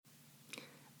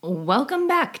Welcome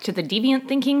back to the Deviant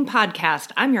Thinking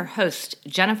Podcast. I'm your host,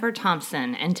 Jennifer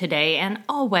Thompson, and today and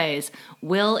always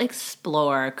we'll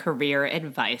explore career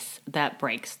advice that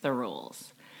breaks the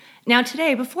rules. Now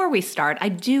today, before we start, I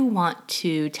do want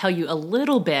to tell you a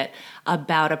little bit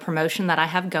about a promotion that I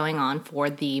have going on for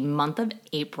the month of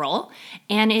April,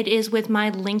 and it is with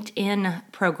my LinkedIn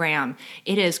program.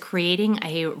 It is creating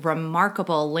a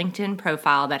remarkable LinkedIn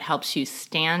profile that helps you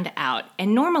stand out.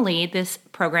 And normally this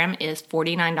program is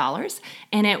 $49,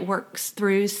 and it works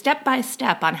through step by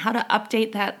step on how to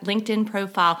update that LinkedIn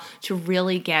profile to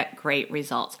really get great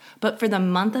results. But for the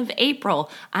month of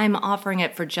April, I'm offering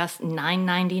it for just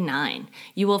 $9.99.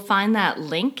 You will find that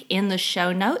link in the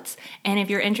show notes, and if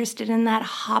you're interested in that,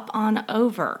 hop on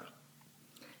over.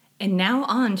 And now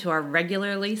on to our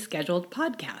regularly scheduled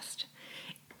podcast.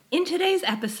 In today's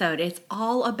episode, it's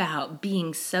all about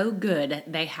being so good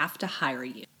they have to hire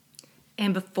you.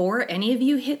 And before any of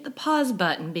you hit the pause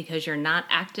button because you're not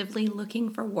actively looking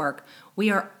for work,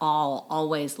 we are all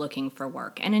always looking for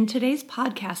work. And in today's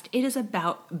podcast, it is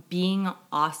about being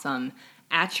awesome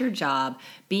at your job,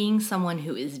 being someone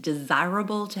who is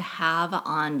desirable to have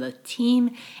on the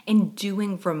team, and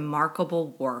doing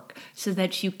remarkable work so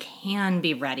that you can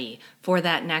be ready for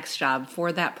that next job,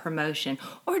 for that promotion,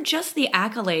 or just the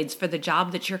accolades for the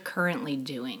job that you're currently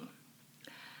doing.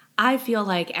 I feel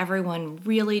like everyone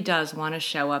really does want to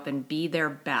show up and be their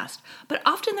best, but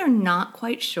often they're not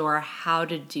quite sure how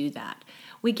to do that.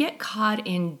 We get caught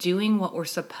in doing what we're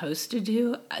supposed to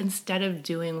do instead of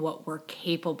doing what we're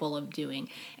capable of doing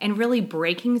and really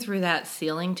breaking through that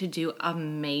ceiling to do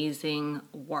amazing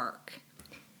work.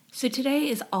 So today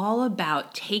is all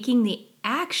about taking the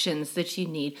actions that you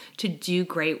need to do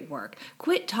great work.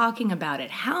 Quit talking about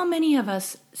it. How many of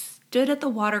us stood at the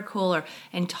water cooler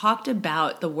and talked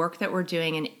about the work that we're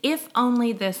doing, and if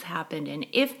only this happened, and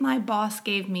if my boss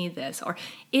gave me this, or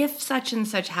if such and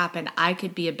such happened, I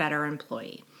could be a better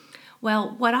employee.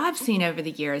 Well, what I've seen over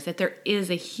the years is that there is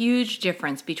a huge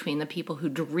difference between the people who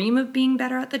dream of being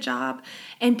better at the job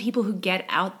and people who get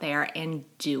out there and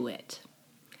do it.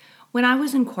 When I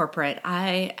was in corporate,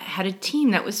 I had a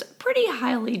team that was pretty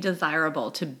highly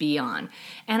desirable to be on,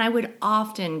 and I would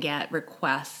often get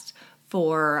requests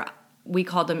for, we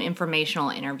called them informational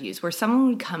interviews, where someone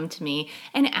would come to me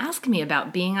and ask me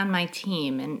about being on my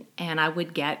team, and I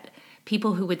would get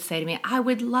people who would say to me, I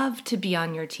would love to be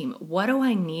on your team. What do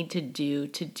I need to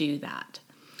do that?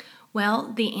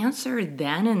 Well, the answer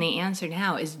then and the answer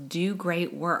now is do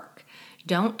great work.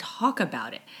 Don't talk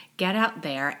about it. Get out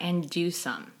there and do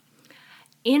some.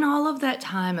 In all of that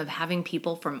time of having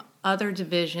people from other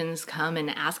divisions come and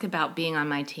ask about being on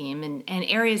my team and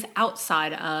areas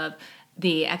outside of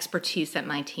the expertise that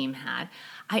my team had,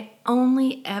 I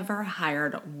only ever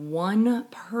hired one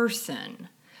person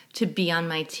to be on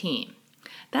my team.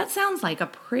 That sounds like a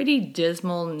pretty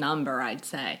dismal number, I'd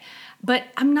say. But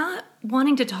I'm not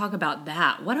wanting to talk about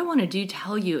that. What I want to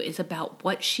tell you is about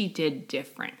what she did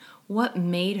different, what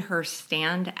made her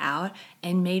stand out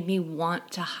and made me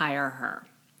want to hire her.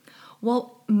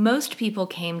 Well, most people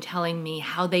came telling me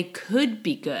how they could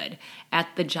be good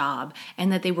at the job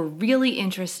and that they were really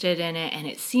interested in it and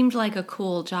it seemed like a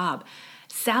cool job.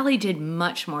 Sally did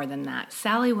much more than that.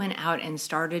 Sally went out and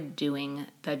started doing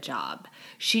the job.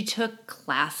 She took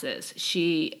classes.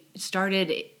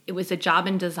 It was a job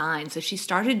in design, so she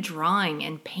started drawing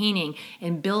and painting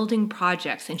and building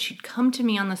projects, and she'd come to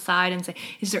me on the side and say,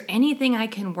 is there anything I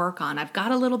can work on? I've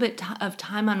got a little bit of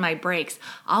time on my breaks.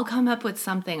 I'll come up with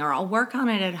something, or I'll work on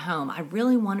it at home. I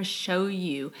really want to show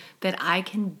you that I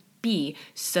can be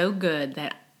so good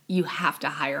that you have to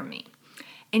hire me.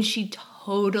 And she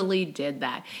totally did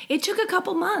that. It took a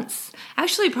couple months.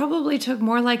 Actually, probably took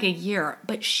more like a year,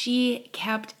 but she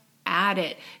kept at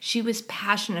it. She was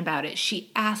passionate about it.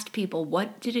 She asked people,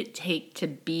 what did it take to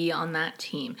be on that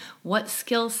team? What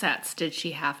skill sets did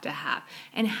she have to have?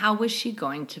 And how was she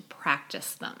going to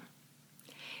practice them?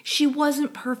 She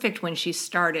wasn't perfect when she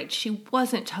started. She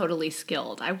wasn't totally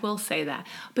skilled, I will say that,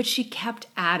 but she kept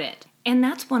at it. And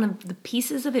that's one of the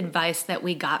pieces of advice that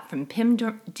we got from Pim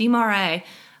DeMarais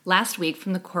last week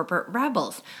from the Corporate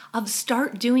Rebels, of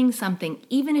start doing something.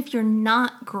 Even if you're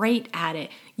not great at it,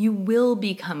 you will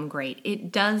become great.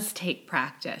 It does take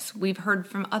practice. We've heard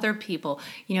from other people,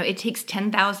 it takes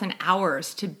 10,000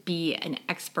 hours to be an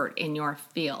expert in your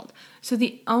field. So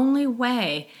the only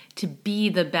way to be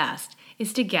the best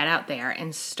is to get out there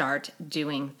and start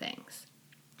doing things.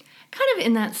 Kind of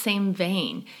in that same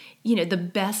vein, the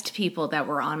best people that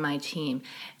were on my team,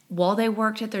 while they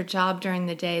worked at their job during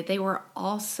the day, they were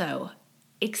also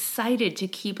excited to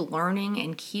keep learning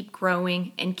and keep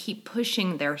growing and keep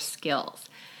pushing their skills.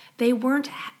 They weren't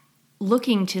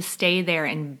looking to stay there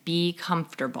and be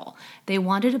comfortable. They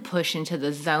wanted to push into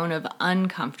the zone of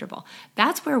uncomfortable.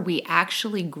 That's where we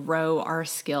actually grow our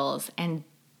skills and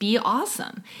be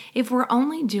awesome. If we're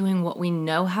only doing what we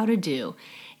know how to do,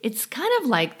 it's kind of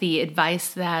like the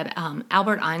advice that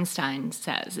Albert Einstein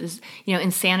says is,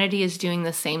 insanity is doing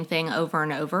the same thing over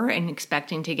and over and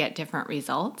expecting to get different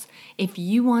results. If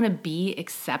you want to be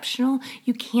exceptional,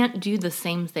 you can't do the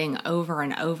same thing over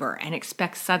and over and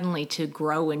expect suddenly to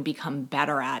grow and become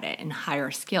better at it and higher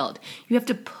skilled. You have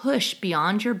to push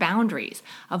beyond your boundaries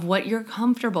of what you're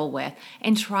comfortable with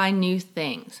and try new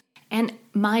things. And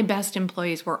my best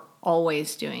employees were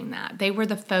always doing that. They were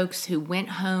the folks who went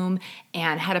home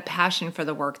and had a passion for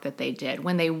the work that they did.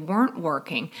 When they weren't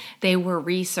working, they were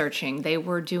researching, they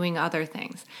were doing other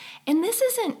things. And this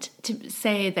isn't to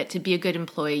say that to be a good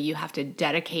employee, you have to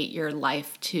dedicate your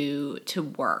life to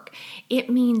work. It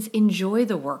means enjoy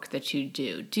the work that you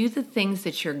do. Do the things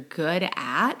that you're good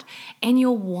at, and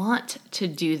you'll want to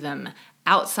do them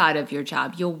outside of your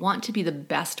job. You'll want to be the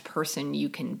best person you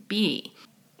can be.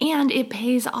 And it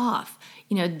pays off.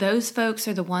 Those folks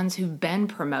are the ones who've been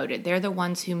promoted. They're the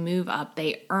ones who move up.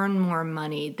 They earn more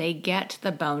money. They get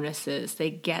the bonuses.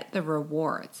 They get the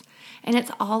rewards. And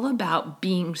it's all about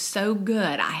being so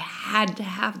good. I had to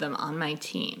have them on my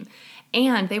team.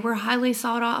 And they were highly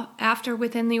sought after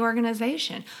within the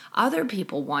organization. Other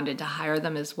people wanted to hire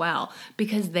them as well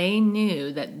because they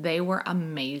knew that they were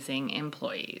amazing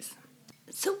employees.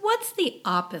 So what's the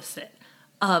opposite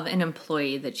of an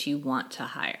employee that you want to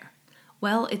hire?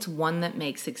 Well, it's one that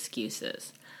makes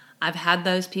excuses. I've had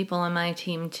those people on my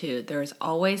team too. There's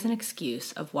always an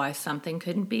excuse of why something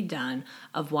couldn't be done,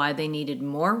 of why they needed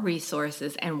more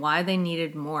resources, and why they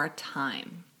needed more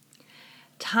time.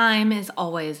 Time is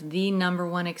always the number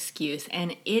one excuse,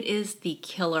 and it is the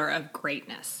killer of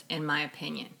greatness, in my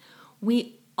opinion.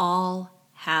 We all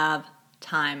have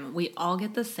time. We all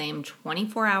get the same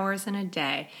 24 hours in a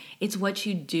day. It's what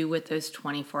you do with those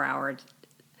 24 hours.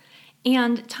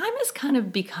 And time has kind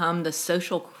of become the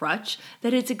social crutch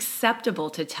that it's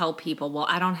acceptable to tell people, well,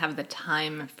 I don't have the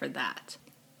time for that.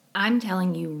 I'm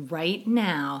telling you right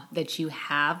now that you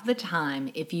have the time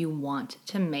if you want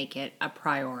to make it a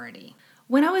priority.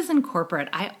 When I was in corporate,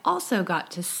 I also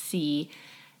got to see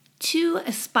two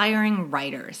aspiring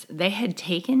writers. They had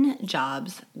taken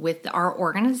jobs with our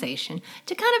organization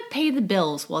to kind of pay the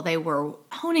bills while they were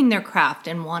honing their craft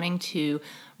and wanting to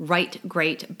write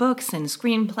great books and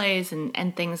screenplays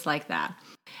and things like that.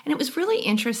 And it was really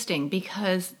interesting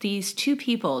because these two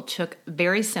people took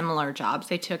very similar jobs.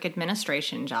 They took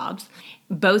administration jobs,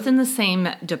 both in the same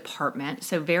department,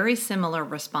 so very similar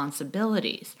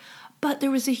responsibilities. But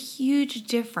there was a huge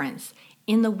difference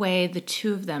in the way the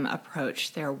two of them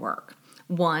approached their work.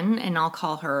 One, and I'll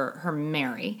call her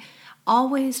Mary,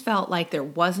 always felt like there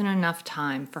wasn't enough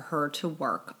time for her to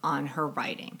work on her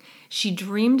writing. She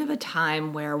dreamed of a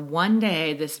time where one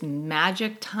day this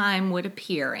magic time would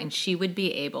appear and she would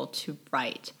be able to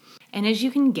write. And as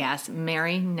you can guess,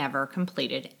 Mary never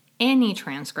completed any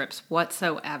transcripts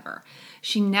whatsoever.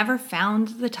 She never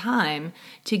found the time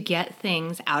to get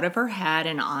things out of her head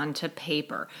and onto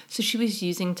paper, so she was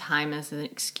using time as an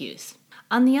excuse.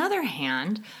 On the other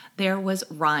hand, there was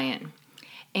Ryan.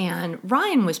 And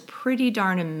Ryan was pretty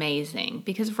darn amazing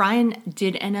because Ryan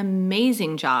did an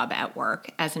amazing job at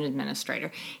work as an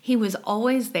administrator. He was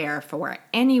always there for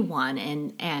anyone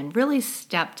and really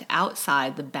stepped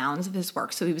outside the bounds of his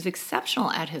work. So he was exceptional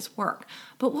at his work.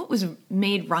 But what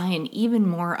made Ryan even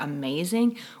more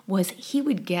amazing was he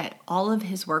would get all of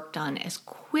his work done as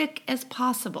quick as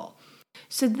possible.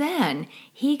 So then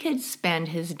he could spend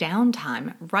his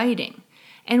downtime writing.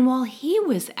 And while he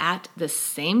was at the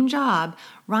same job,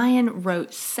 Ryan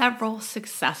wrote several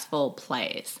successful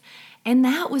plays. And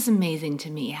that was amazing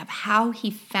to me of how he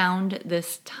found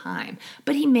this time.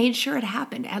 But he made sure it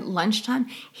happened. At lunchtime,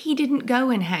 he didn't go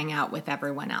and hang out with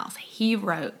everyone else. He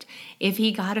wrote. If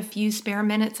he got a few spare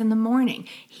minutes in the morning,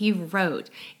 he wrote.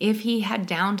 If he had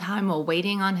downtime while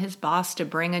waiting on his boss to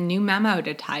bring a new memo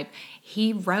to type,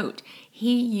 he wrote.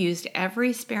 He used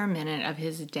every spare minute of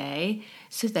his day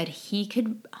so that he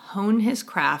could hone his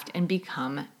craft and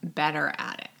become better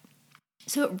at it.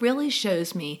 So it really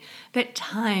shows me that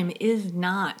time is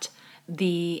not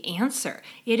the answer.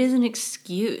 It is an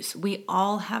excuse. We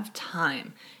all have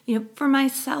time. For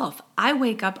myself, I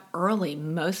wake up early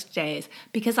most days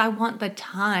because I want the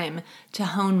time to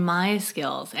hone my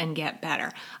skills and get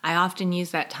better. I often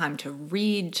use that time to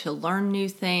read, to learn new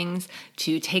things,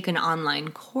 to take an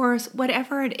online course,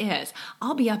 whatever it is.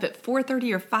 I'll be up at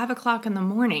 4:30 or 5 o'clock in the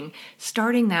morning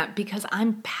starting that because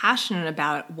I'm passionate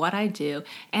about what I do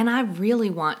and I really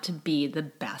want to be the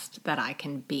best that I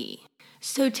can be.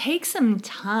 So take some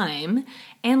time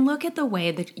and look at the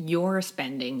way that you're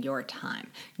spending your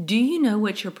time. Do you know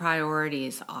what your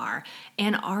priorities are?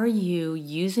 And are you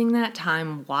using that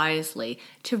time wisely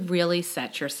to really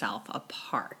set yourself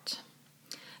apart?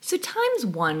 So time's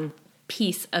one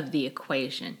piece of the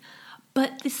equation.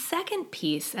 But the second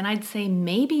piece, and I'd say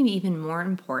maybe even more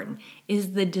important,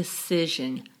 is the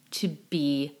decision to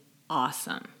be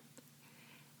awesome.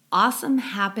 Awesome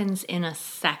happens in a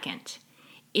second.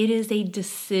 It is a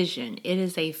decision. It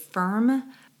is a firm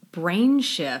brain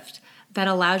shift that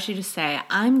allows you to say,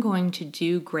 I'm going to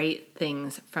do great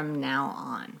things from now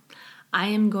on. I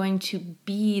am going to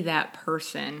be that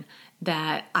person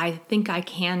that I think I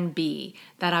can be,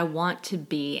 that I want to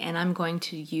be, and I'm going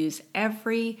to use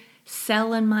every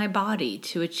cell in my body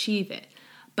to achieve it.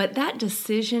 But that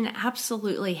decision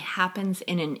absolutely happens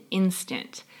in an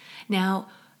instant. Now,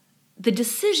 the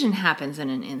decision happens in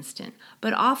an instant,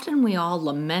 but often we all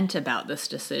lament about this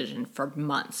decision for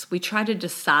months. We try to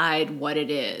decide what it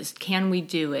is. Can we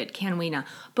do it? Can we not?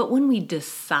 But when we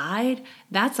decide,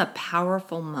 that's a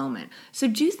powerful moment. So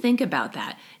do think about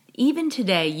that. Even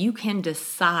today, you can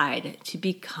decide to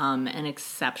become an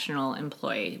exceptional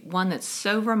employee, one that's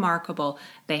so remarkable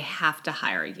they have to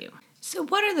hire you. So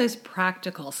what are those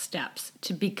practical steps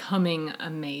to becoming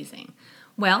amazing?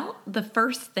 Well, the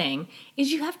first thing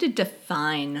is you have to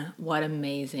define what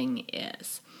amazing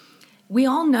is. We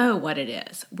all know what it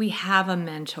is. We have a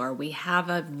mentor, we have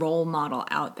a role model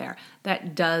out there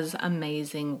that does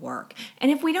amazing work. And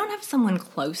if we don't have someone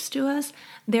close to us,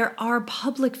 there are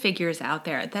public figures out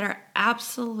there that are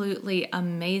absolutely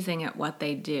amazing at what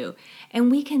they do. And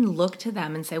we can look to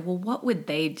them and say, well, what would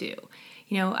they do?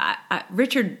 You know,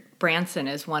 Richard Branson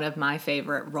is one of my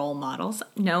favorite role models.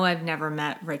 No, I've never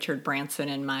met Richard Branson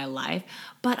in my life,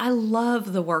 but I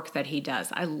love the work that he does.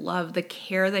 I love the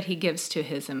care that he gives to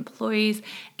his employees,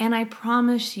 and I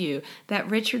promise you that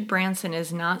Richard Branson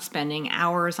is not spending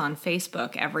hours on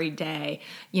Facebook every day,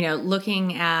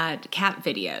 looking at cat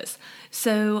videos.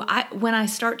 So when I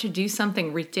start to do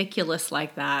something ridiculous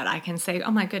like that, I can say,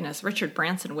 oh my goodness, Richard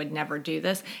Branson would never do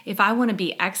this. If I want to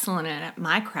be excellent at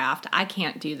my craft, I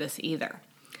can't do this either.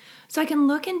 So I can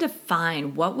look and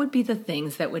define what would be the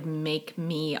things that would make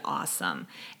me awesome.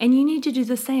 And you need to do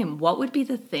the same. What would be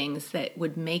the things that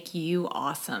would make you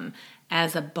awesome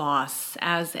as a boss,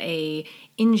 as an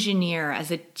engineer,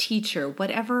 as a teacher,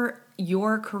 whatever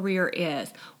your career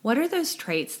is? What are those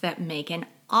traits that make an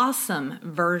awesome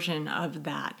version of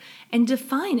that? And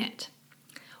define it.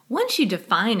 Once you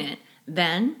define it,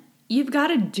 then you've got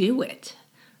to do it.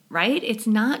 Right? It's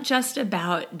not just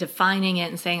about defining it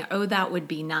and saying, oh, that would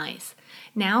be nice.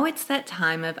 Now it's that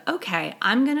time of, okay,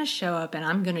 I'm going to show up and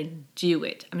I'm going to do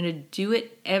it. I'm going to do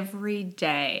it every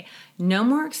day. No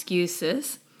more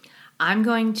excuses. I'm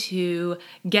going to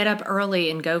get up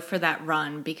early and go for that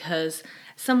run because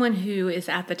someone who is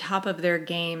at the top of their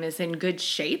game is in good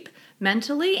shape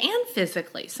mentally and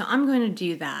physically. So I'm going to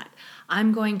do that.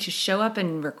 I'm going to show up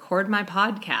and record my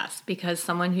podcast because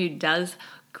someone who does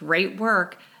great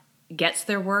work gets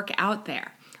their work out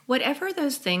there. Whatever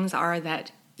those things are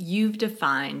that you've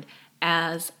defined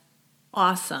as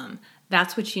awesome,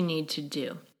 that's what you need to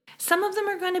do. Some of them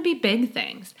are going to be big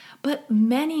things, but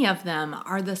many of them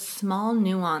are the small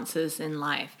nuances in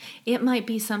life. It might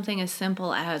be something as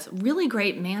simple as really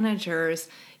great managers,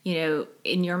 in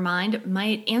your mind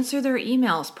might answer their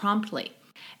emails promptly.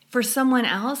 For someone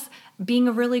else, being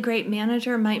a really great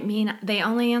manager might mean they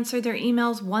only answer their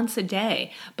emails once a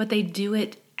day, but they do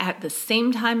it at the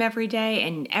same time every day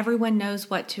and everyone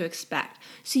knows what to expect.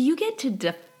 So you get to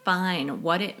define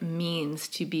what it means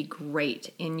to be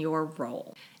great in your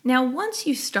role. Now, once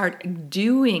you start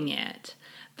doing it,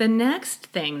 the next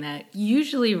thing that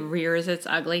usually rears its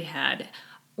ugly head,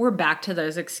 we're back to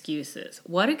those excuses.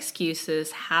 What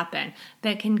excuses happen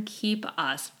that can keep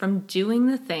us from doing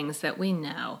the things that we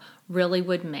know really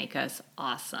would make us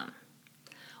awesome?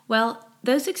 Well,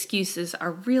 those excuses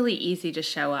are really easy to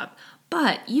show up,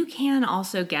 but you can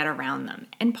also get around them.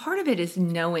 And part of it is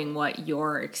knowing what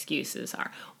your excuses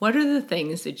are. What are the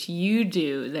things that you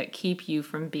do that keep you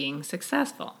from being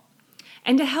successful?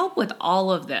 And to help with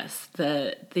all of this,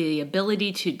 the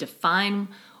ability to define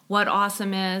what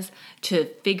awesome is, to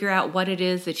figure out what it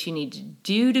is that you need to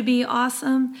do to be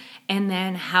awesome, and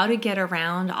then how to get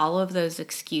around all of those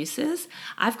excuses,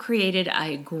 I've created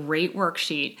a great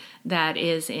worksheet that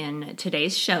is in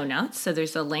today's show notes. So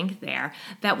there's a link there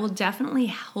that will definitely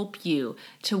help you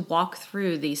to walk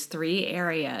through these 3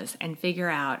 areas and figure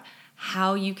out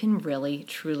how you can really,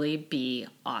 truly be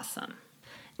awesome.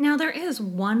 Now, there is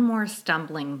one more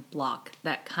stumbling block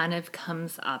that kind of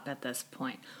comes up at this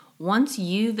point. Once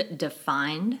you've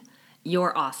defined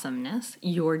your awesomeness,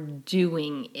 you're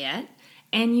doing it,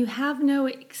 and you have no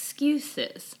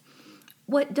excuses.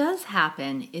 What does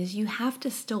happen is you have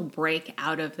to still break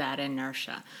out of that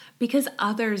inertia because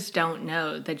others don't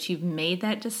know that you've made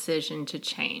that decision to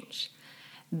change.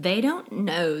 They don't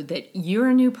know that you're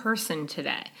a new person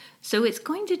today. So it's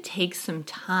going to take some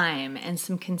time and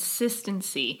some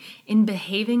consistency in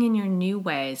behaving in your new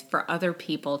ways for other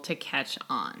people to catch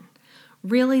on.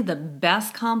 Really, the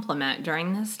best compliment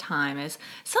during this time is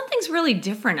something's really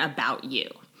different about you.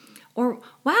 Or,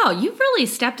 wow, you've really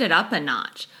stepped it up a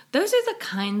notch. Those are the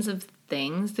kinds of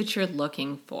things that you're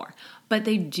looking for, but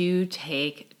they do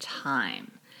take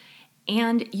time.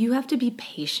 And you have to be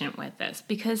patient with this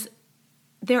because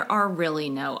there are really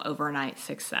no overnight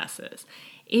successes.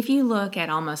 If you look at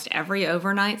almost every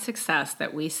overnight success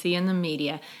that we see in the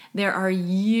media, there are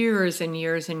years and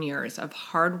years and years of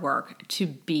hard work to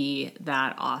be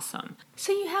that awesome.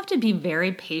 So you have to be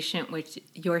very patient with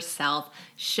yourself,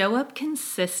 show up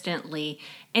consistently,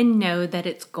 and know that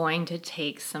it's going to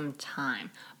take some time.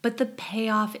 But the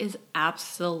payoff is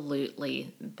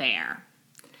absolutely there.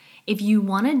 If you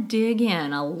want to dig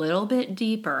in a little bit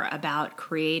deeper about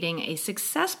creating a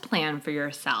success plan for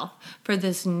yourself for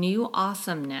this new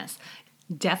awesomeness,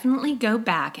 definitely go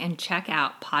back and check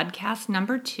out podcast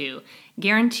number 2,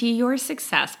 Guarantee Your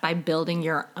Success by Building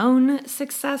Your Own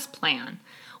Success Plan,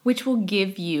 which will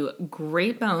give you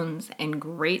great bones and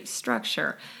great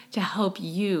structure to help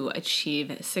you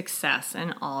achieve success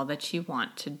in all that you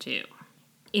want to do.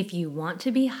 If you want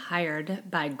to be hired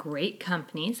by great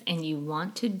companies and you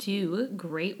want to do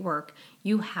great work,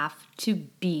 you have to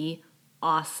be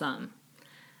awesome.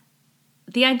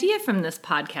 The idea from this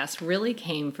podcast really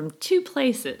came from 2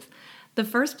 places. The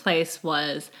first place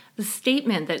was the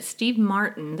statement that Steve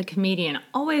Martin, the comedian,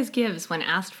 always gives when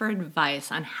asked for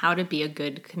advice on how to be a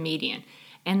good comedian,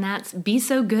 and that's be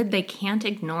so good they can't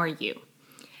ignore you.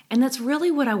 And that's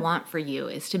really what I want for you,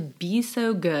 is to be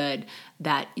so good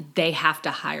that they have to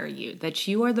hire you, that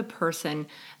you are the person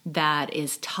that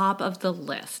is top of the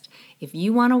list. If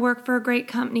you want to work for a great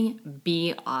company,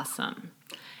 be awesome.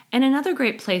 And another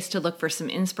great place to look for some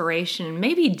inspiration and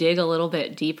maybe dig a little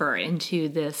bit deeper into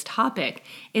this topic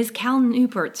is Cal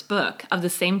Newport's book of the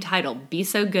same title, Be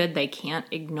So Good They Can't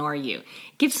Ignore You.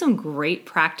 It gives some great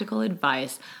practical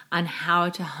advice on how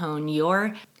to hone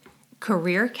your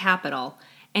career capital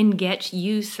and get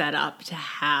you set up to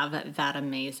have that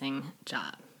amazing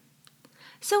job.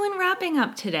 So in wrapping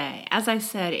up today, as I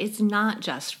said, it's not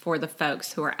just for the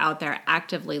folks who are out there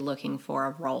actively looking for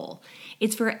a role.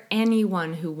 It's for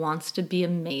anyone who wants to be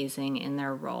amazing in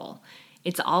their role.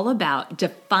 It's all about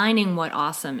defining what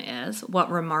awesome is,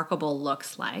 what remarkable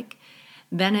looks like.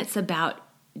 Then it's about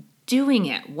doing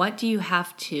it. What do you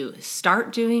have to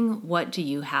start doing? What do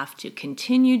you have to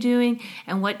continue doing?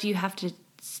 And what do you have to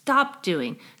stop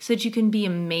doing so that you can be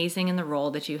amazing in the role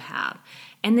that you have?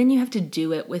 And then you have to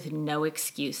do it with no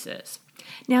excuses.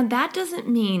 Now, that doesn't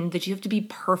mean that you have to be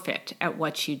perfect at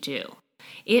what you do.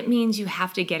 It means you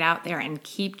have to get out there and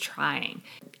keep trying.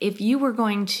 If you were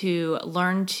going to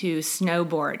learn to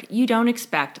snowboard, you don't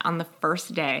expect on the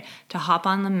first day to hop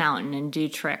on the mountain and do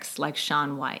tricks like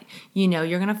Shaun White. You know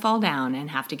you're going to fall down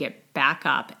and have to get back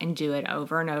up and do it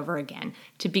over and over again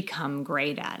to become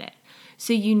great at it.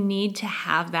 So you need to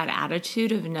have that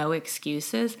attitude of no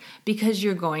excuses because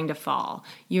you're going to fall.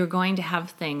 You're going to have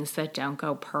things that don't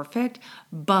go perfect,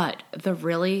 but the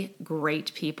really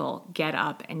great people get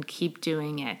up and keep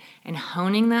doing it and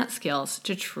honing that skills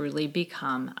to truly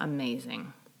become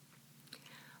amazing.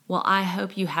 Well, I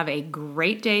hope you have a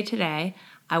great day today.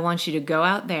 I want you to go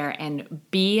out there and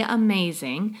be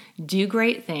amazing, do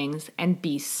great things, and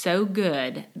be so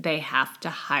good they have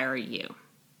to hire you.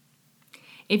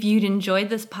 If you'd enjoyed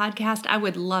this podcast, I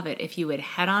would love it if you would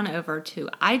head on over to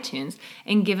iTunes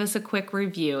and give us a quick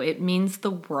review. It means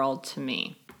the world to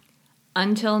me.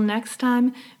 Until next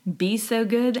time, be so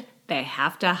good they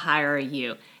have to hire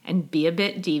you, and be a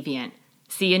bit deviant.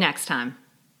 See you next time.